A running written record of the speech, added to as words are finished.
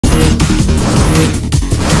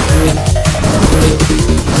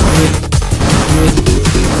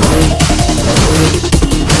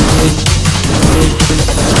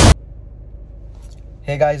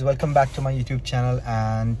Hey guys, welcome back to my YouTube channel.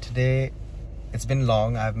 And today it's been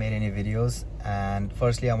long, I haven't made any videos, and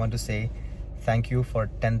firstly I want to say thank you for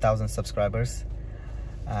 10,000 subscribers,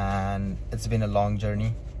 and it's been a long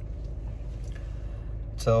journey.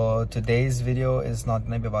 So today's video is not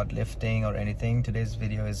gonna be about lifting or anything. Today's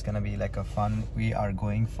video is gonna be like a fun. We are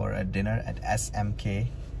going for a dinner at SMK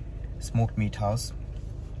Smoked Meat House.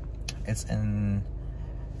 It's in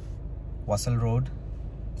Wasl Road,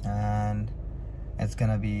 and it's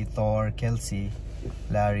gonna be Thor, Kelsey,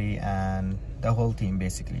 Larry, and the whole team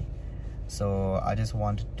basically. So I just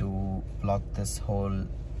wanted to vlog this whole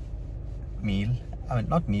meal. I mean,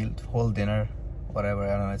 not meal, whole dinner, whatever.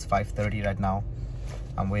 I don't know, it's 5:30 right now.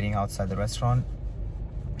 I'm waiting outside the restaurant.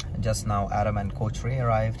 Just now Adam and Coach Ray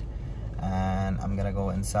arrived, and I'm gonna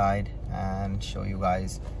go inside and show you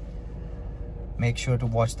guys. Make sure to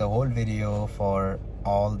watch the whole video for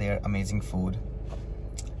all their amazing food.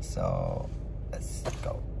 So let's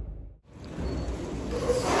go.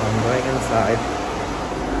 I'm going inside.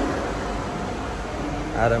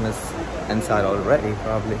 Adam is inside already,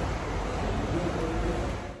 probably.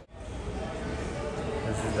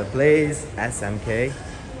 This is the place, SMK.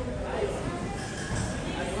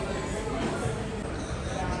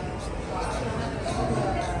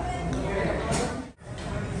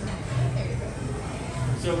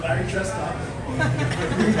 So Larry dressed up.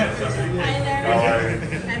 Hi Larry.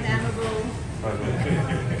 I'm Annabelle.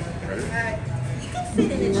 You can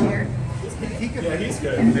sit in a chair. Yeah, he's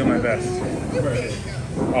good. I feel my best.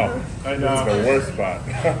 Oh, And, this is the worst spot.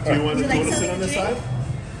 Do you want to like sit on this side?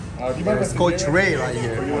 There's Coach Ray right Or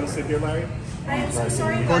here. you want to sit here, Larry? I am so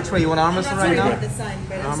sorry. Coach Ray, you want to arm wrestle right now? The sun,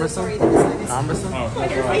 but I'm Arm so wrestle? sorry that the sun is. Arm wrestle? Oh,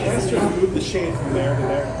 Let's just move the shade from there to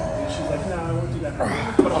there. She's like, no, I won't do that.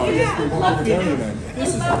 Oh, Yeah, I love it.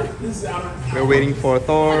 This is out of... We're waiting for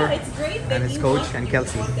Thor It's great that and his you coach want and me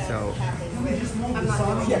Kelsey. to want that So to happen, but I'm not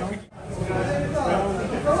doing it.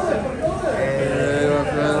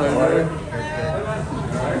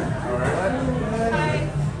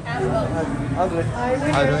 how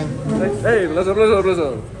you doing? Hey, pleasure. Welcome.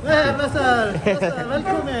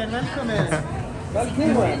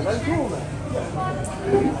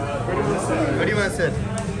 Where do you want to sit?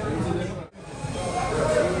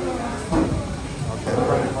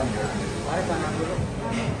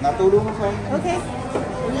 Okay.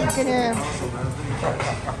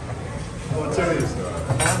 What's this?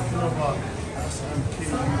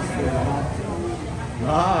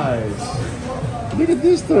 Nice. Look at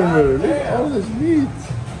this turner. Look at all this meat.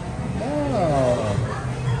 Wow.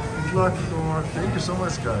 Good luck, Thor. Thank you so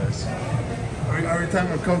much, guys. Every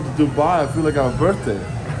time I come to Dubai, I feel like I have a birthday.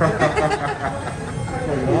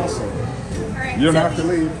 Awesome. Alright, You don't so have to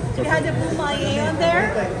leave. We had the Boumaye on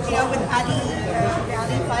there, you know, with Ali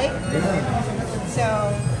fight. So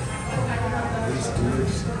This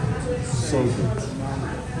is so good.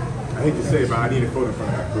 I hate to say it, but I need a photo in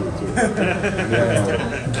front of that food,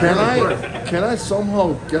 too. Can I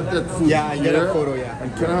somehow get that food Yeah, here? get a photo, yeah.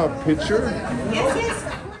 And can I have a picture? yes.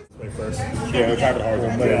 Wait first. Yeah, let's have it hard.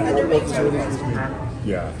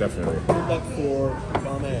 Yeah, definitely. For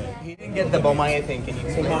Bame. He didn't get the Bomaye thing. Can you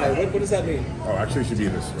explain? What does that mean? Oh, actually, it should be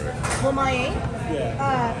this, right? Boumaye.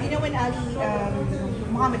 Yeah. You know when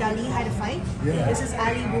Muhammad Ali had a fight? Yeah. This is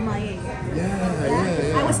Ali Boumaye.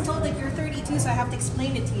 Yeah. I was told that you're 32, so I have to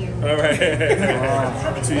explain it to you. All right. I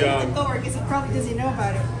have to explain it to Thor because he probably doesn't know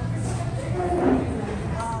about it.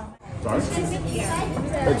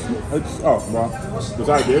 Oh, well,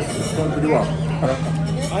 besides this, it's going pretty well.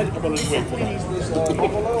 I'm going to wait for that.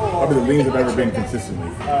 Probably the leans have ever been consistently.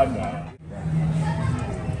 No.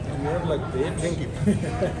 You have like big. Thank you.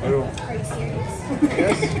 Are you serious?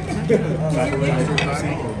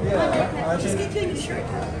 Just get you a new shirt.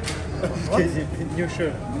 New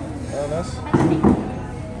shirt. Nice.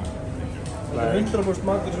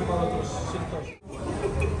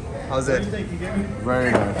 How's it?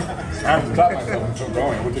 Very nice. I have to stop myself. I'm still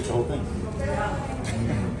going. We'll take the whole thing.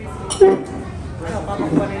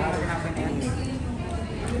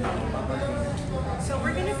 So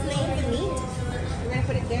we're gonna flame the meat. We're gonna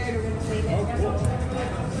put it there and we're gonna flame it.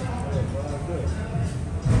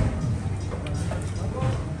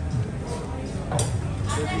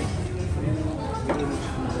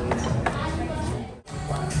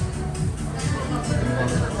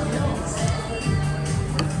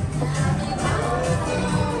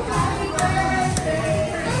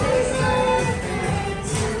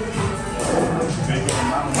 Take it from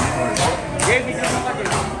that one.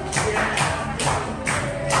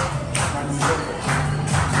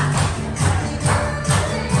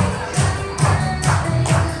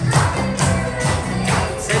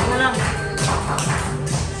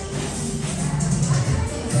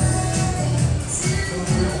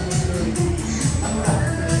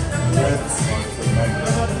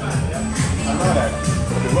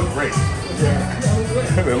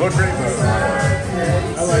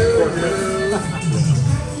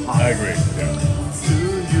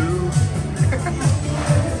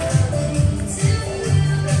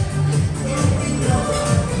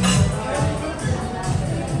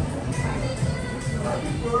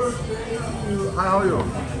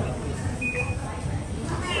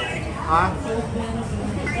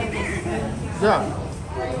 Yeah.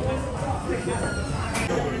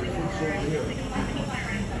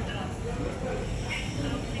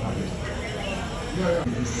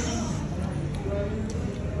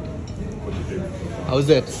 How's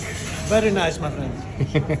it? Very nice, my friend.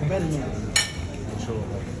 Very nice.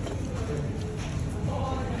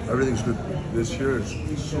 Everything's good. This here is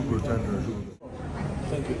super tender.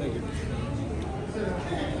 Thank you, thank you.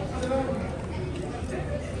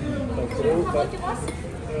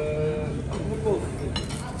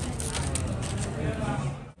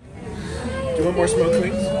 Do you want more smoked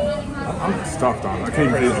wings? I'm stuffed on it. I can't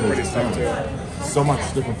even eat Pretty this. stuffed too. So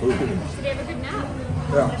much different food.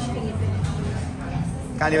 Yeah.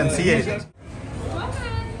 Can't even see anything.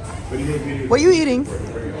 What are you eating?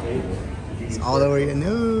 It's all over your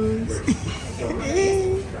nose.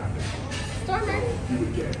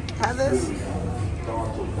 Have this.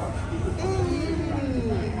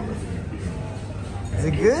 Is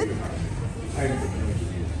it good?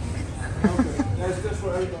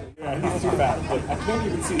 Yeah, he's too fat. Look, I can't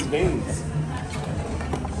even see his veins.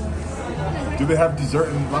 Do they have dessert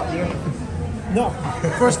in Latvia? No,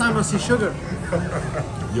 first time I see sugar.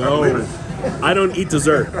 Yo, I don't eat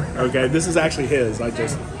dessert. Okay, this is actually his. I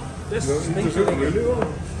just. This is really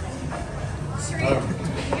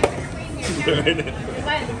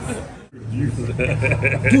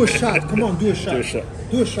Do a shot. Come on, do a shot. Do a shot.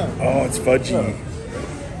 Do a shot. Oh, it's fudgy.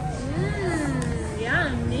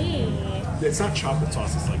 Yummy. It's not chocolate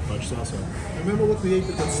sauce. It's like fudge sauce. Remember what we ate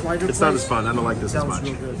at the slider It's not place? as fun. I don't like this That as was much.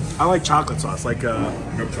 real good. I like chocolate sauce. Like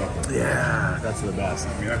Milk chocolate. yeah, that's the best.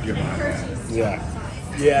 I mean, I can get behind that. Yeah.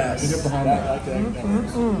 Yes. Get behind I that. like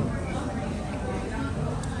that.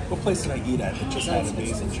 What place did I eat at? It just had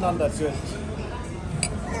amazing. It's not that good.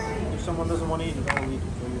 If someone doesn't want to eat it, I'll eat it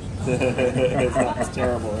for you. It's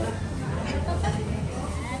terrible, right?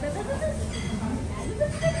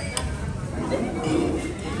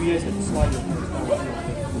 We ate at the slider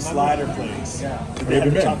place. The slider place. Yeah. Did they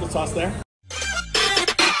have the chocolate sauce there?